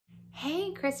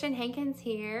Hey, Kristen Hankins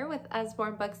here with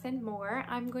Usborne Books More.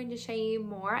 I'm going to show you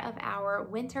more of our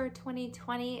Winter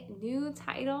 2020 new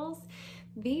titles.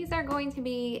 These are going to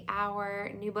be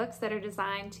our new books that are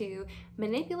designed to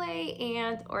manipulate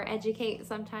and or educate,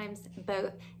 sometimes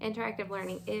both. Interactive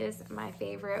learning is my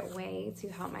favorite way to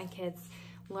help my kids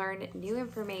learn new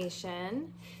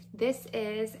information. This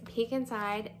is Peek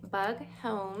Inside Bug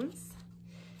Homes.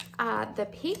 The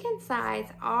Peek Insides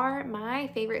are my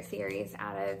favorite series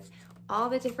out of all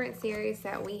the different series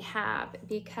that we have,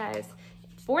 because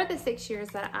for the 6 years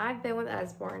that I've been with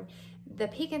Usborne, the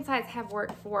Peek Insides have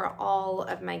worked for all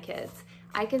of my kids.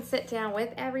 I can sit down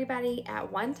with everybody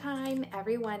at one time.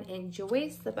 Everyone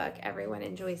enjoys the book, everyone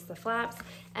enjoys the flaps,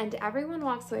 and everyone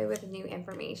walks away with new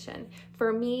information.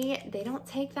 For me, they don't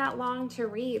take that long to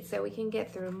read, so we can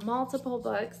get through multiple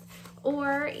books,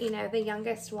 or the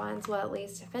youngest ones will at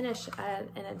least finish an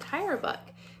entire book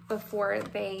before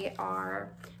they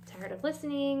are tired of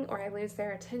listening or I lose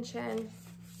their attention.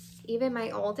 Even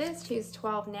my oldest, who's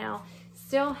 12 now,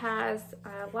 still has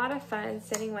a lot of fun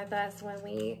sitting with us when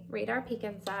we read our Peek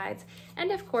Insides. And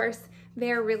of course,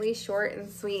 they're really short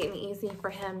and sweet and easy for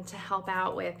him to help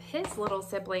out with his little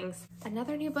siblings.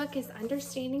 Another new book is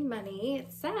Understanding Money.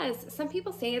 It says, some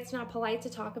people say it's not polite to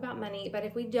talk about money, but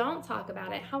if we don't talk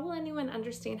about it, how will anyone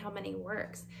understand how money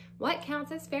works? What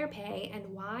counts as fair pay, and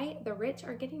why the rich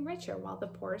are getting richer while the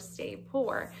poor stay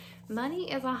poor?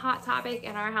 Money is a hot topic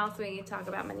in our house. We talk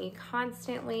about money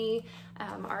constantly.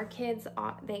 Our kids,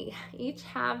 they each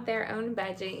have their own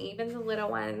budget, even the little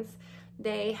ones.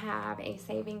 They have a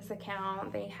savings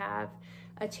account, they have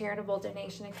a charitable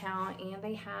donation account, and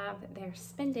they have their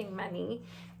spending money,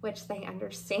 which they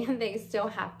understand they still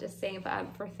have to save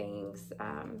up for things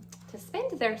to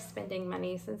spend their spending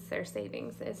money, since their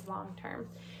savings is long-term.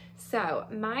 So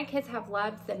my kids have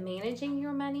loved the Managing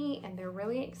Your Money, and they're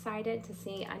really excited to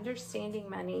see Understanding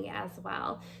Money as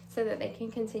well, so that they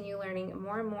can continue learning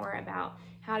more and more about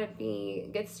how to be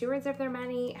good stewards of their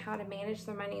money, how to manage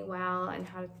their money well, and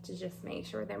how to just make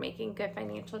sure they're making good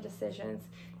financial decisions,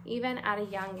 even at a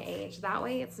young age. That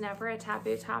way it's never a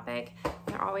taboo topic.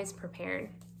 They're always prepared.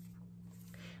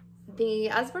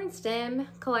 The Usborne STEM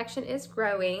collection is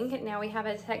growing. Now we have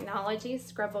a technology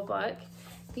scribble book.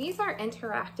 These are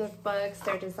interactive books.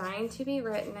 They're designed to be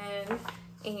written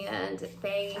in, and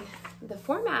the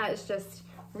format is just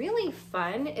really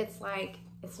fun. It's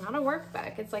not a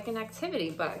workbook, it's like an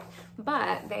activity book,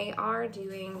 but they are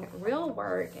doing real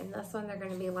work. In this one, they're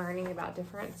going to be learning about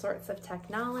different sorts of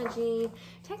technology.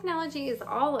 Technology is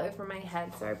all over my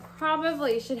head, so I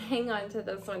probably should hang on to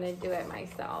this one and do it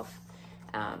myself.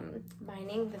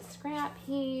 Mining the scrap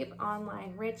heap,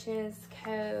 online riches,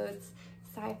 codes,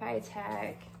 sci-fi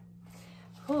tech.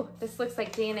 Whew, this looks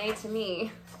like DNA to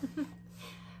me.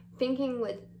 Thinking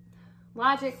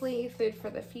logically, food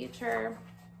for the future,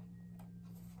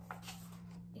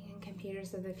 and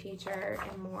computers of the future,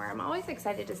 and more. I'm always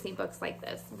excited to see books like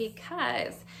this,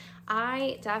 because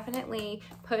I definitely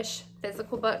push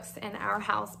physical books in our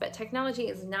house, but technology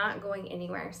is not going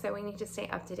anywhere, so we need to stay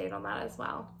up to date on that as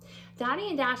well. Donnie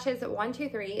and Dash's 1, 2,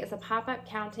 3 is a pop-up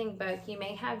counting book. You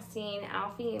may have seen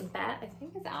Alfie and Bet. I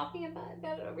think it's Alfie and Bet.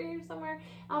 Got it over here somewhere.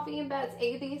 Alfie and Bet's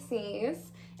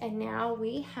ABCs, and now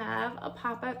we have a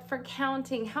pop-up for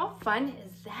counting. How fun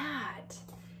is that?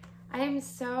 I am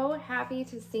so happy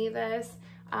to see this.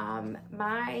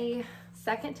 My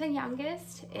second to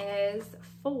youngest is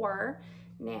 4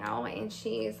 now, and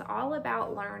she's all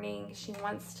about learning. She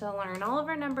wants to learn all of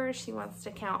her numbers. She wants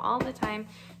to count all the time.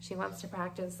 She wants to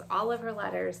practice all of her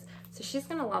letters. So she's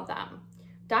gonna love that.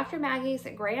 Dr. Maggie's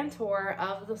Grand Tour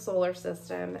of the Solar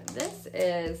System. This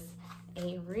is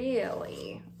a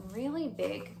really, really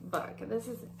big book. This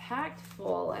is packed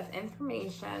full of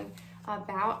information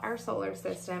about our solar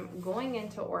system, going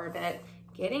into orbit,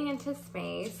 getting into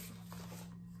space.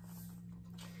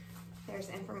 There's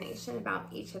information about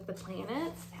each of the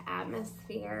planets, the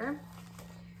atmosphere,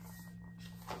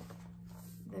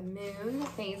 the moon, the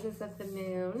phases of the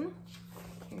moon.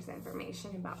 Here's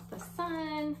information about the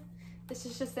sun. This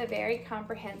is just a very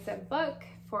comprehensive book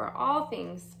for all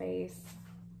things space,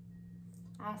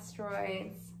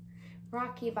 asteroids,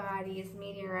 rocky bodies,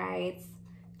 meteorites,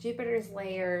 Jupiter's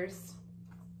layers,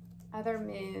 other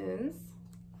moons,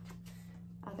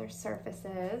 other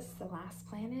surfaces, the last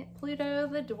planet, Pluto,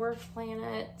 the dwarf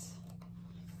planet.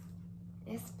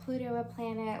 Is Pluto a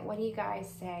planet? What do you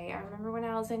guys say? I remember when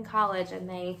I was in college and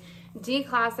they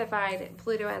declassified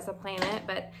Pluto as a planet,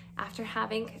 but after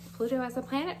having Pluto as a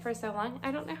planet for so long,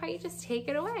 I don't know how you just take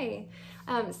it away.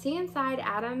 See Inside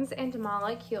Atoms and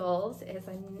Molecules is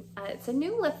it's a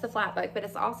new Lift the Flat book, but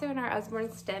it's also in our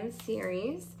Usborne STEM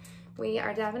series. we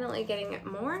are definitely getting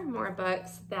more and more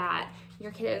books that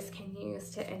your kiddos can use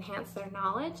to enhance their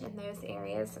knowledge in those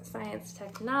areas: science,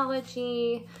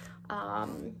 technology,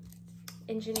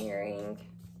 engineering,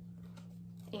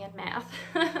 and math.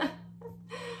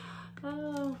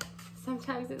 Oh,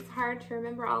 sometimes it's hard to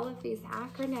remember all of these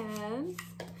acronyms.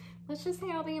 Let's just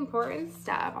say all the important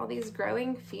stuff, all these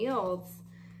growing fields.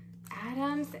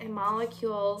 Atoms and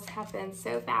molecules have been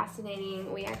so fascinating.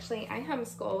 I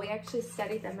homeschool. We actually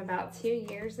studied them about 2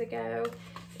 years ago,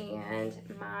 and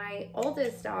my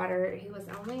oldest daughter, who was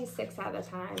only 6 at the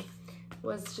time,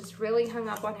 was just really hung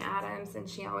up on atoms, and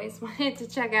she always wanted to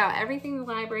check out everything the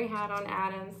library had on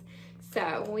atoms.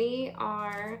 So we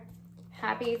are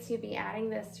happy to be adding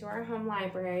this to our home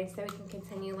library so we can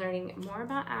continue learning more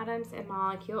about atoms and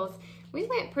molecules. We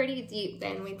went pretty deep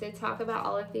then. We did talk about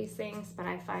all of these things, but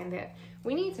I find that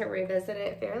we need to revisit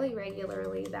it fairly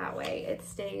regularly. That way it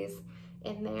stays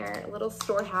in their little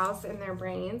storehouse in their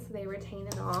brains. They retain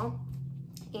it all.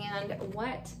 And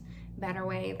what better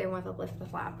way than with a Lift the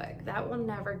Flap book? That will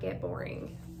never get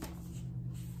boring.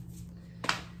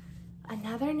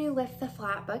 Another new Lift the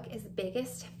Flap book is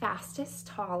Biggest, Fastest,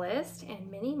 Tallest, and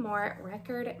many more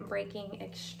record-breaking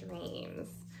extremes.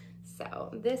 So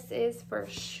this is for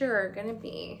sure gonna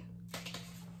be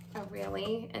a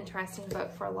really interesting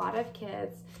book for a lot of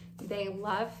kids. They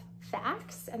love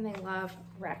facts and they love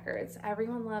records.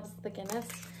 Everyone loves the Guinness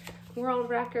World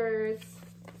Records.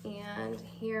 And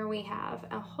here we have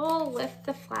a whole Lift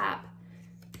the Flap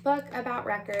book about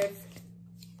records.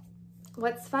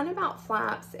 What's fun about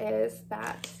flaps is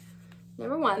that,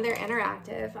 number one, they're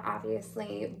interactive,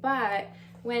 obviously, but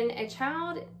when a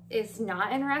child is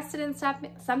not interested in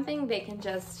something, they can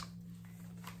just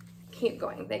keep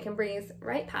going. They can breeze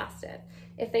right past it.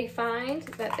 If they find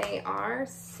that they are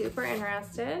super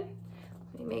interested,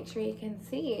 let me make sure you can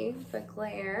see the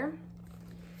glare.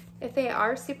 If they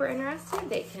are super interested,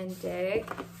 they can dig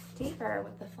deeper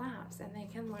with the flaps and they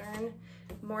can learn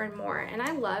more and more. And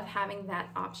I love having that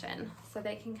option so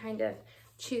they can kind of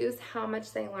choose how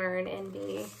much they learn and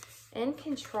be in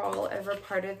control over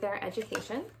part of their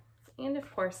education. And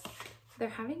of course, they're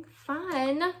having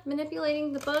fun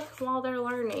manipulating the book while they're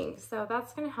learning. So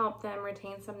that's going to help them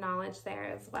retain some knowledge there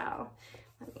as well.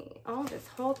 Oh, this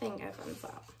whole thing opens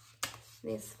up.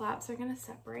 These flaps are going to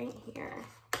separate here.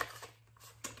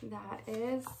 That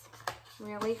is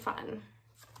really fun.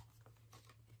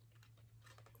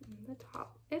 The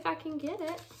top, if I can get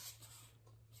it.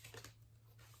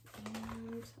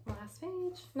 And last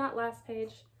page, not last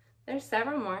page. There's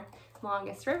several more.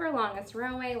 Longest river, longest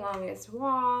railway, longest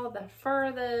wall, the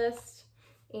furthest,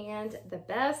 and the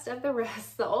best of the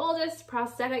rest. The oldest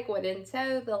prosthetic wooden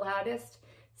toe, the loudest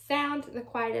sound, the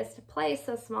quietest place,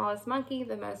 the smallest monkey,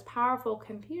 the most powerful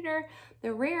computer,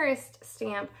 the rarest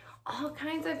stamp. All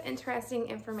kinds of interesting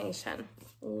information.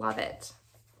 Love it.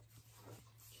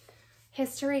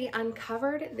 History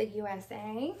Uncovered, the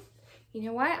USA. You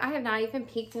know what? I have not even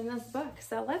peeked in this book.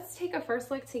 So let's take a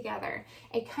first look together.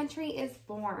 A Country is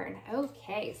Born.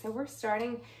 Okay, so we're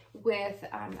starting with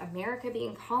America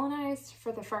being colonized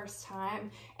for the first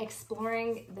time,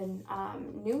 exploring the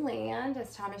new land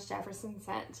as Thomas Jefferson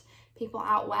sent people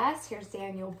out west. Here's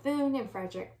Daniel Boone and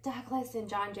Frederick Douglass and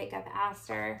John Jacob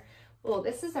Astor. Well,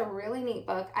 this is a really neat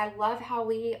book. I love how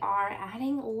we are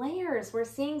adding layers. We're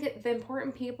seeing the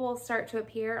important people start to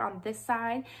appear on this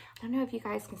side. I don't know if you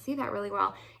guys can see that really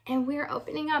well. And we're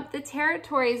opening up the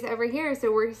territories over here.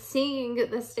 So we're seeing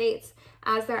the states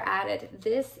as they're added.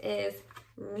 This is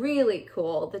really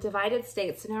cool, the divided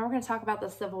states. So now we're going to talk about the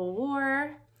Civil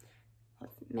War.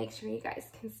 Let's make sure you guys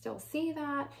can still see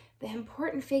that. The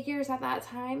important figures at that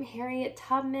time, Harriet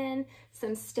Tubman,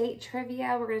 some state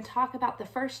trivia. We're going to talk about the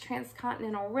first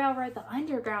transcontinental railroad, the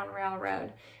Underground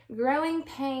Railroad. Growing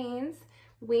pains,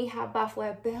 we have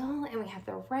Buffalo Bill and we have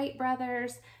the Wright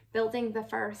brothers building the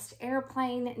first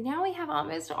airplane. Now we have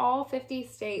almost all 50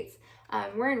 states.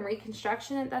 We're in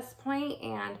Reconstruction at this point,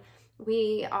 and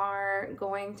we are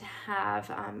going to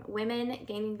have women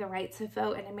gaining the right to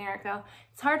vote in America.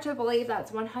 It's hard to believe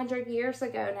that's 100 years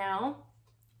ago now.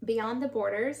 Beyond the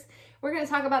borders, we're going to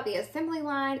talk about the assembly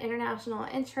line, international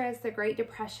interests, the Great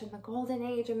Depression, the Golden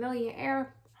Age, Amelia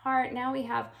Earhart. Now we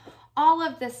have all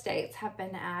of the states have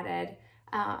been added.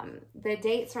 The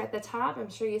dates are at the top.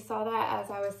 I'm sure you saw that as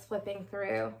I was flipping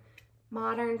through.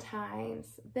 Modern times.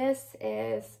 This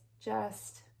is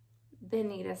just the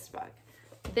neatest book.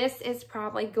 This is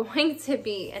probably going to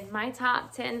be in my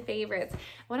top 10 favorites.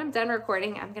 When I'm done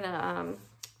recording, I'm going to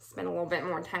spend a little bit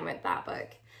more time with that book.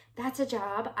 That's a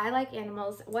job. I like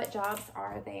animals. What jobs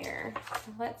are there?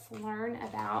 So let's learn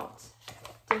about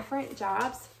different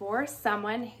jobs for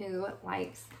someone who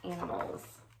likes animals.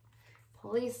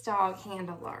 Police dog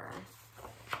handler,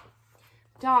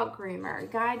 dog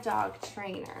groomer, guide dog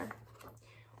trainer,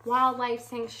 wildlife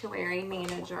sanctuary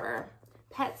manager,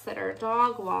 pet sitter,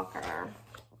 dog walker,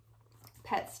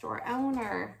 pet store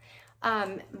owner.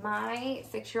 My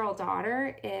 6-year-old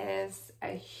daughter is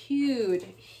a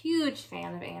huge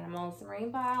fan of animals,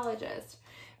 marine biologist,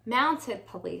 mounted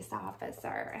police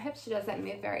officer. I hope she doesn't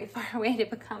move very far away to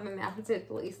become a mounted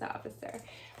police officer,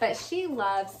 but she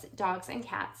loves dogs and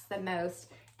cats the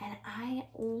most. And I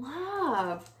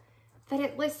love that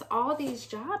it lists all these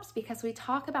jobs because we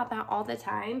talk about that all the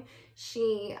time.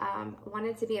 She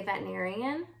wanted to be a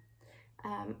veterinarian.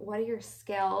 What are your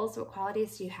skills? What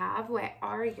qualities do you have? What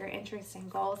are your interests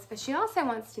and goals? But she also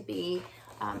wants to be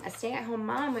a stay-at-home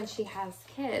mom when she has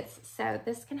kids. So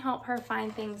this can help her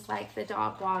find things like the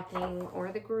dog walking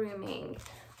or the grooming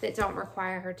that don't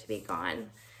require her to be gone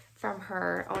from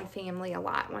her own family a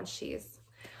lot when she's,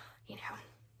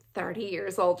 30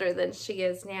 years older than she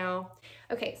is now.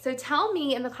 Okay, so tell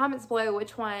me in the comments below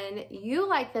which one you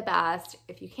like the best.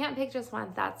 If you can't pick just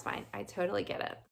one, that's fine. I totally get it.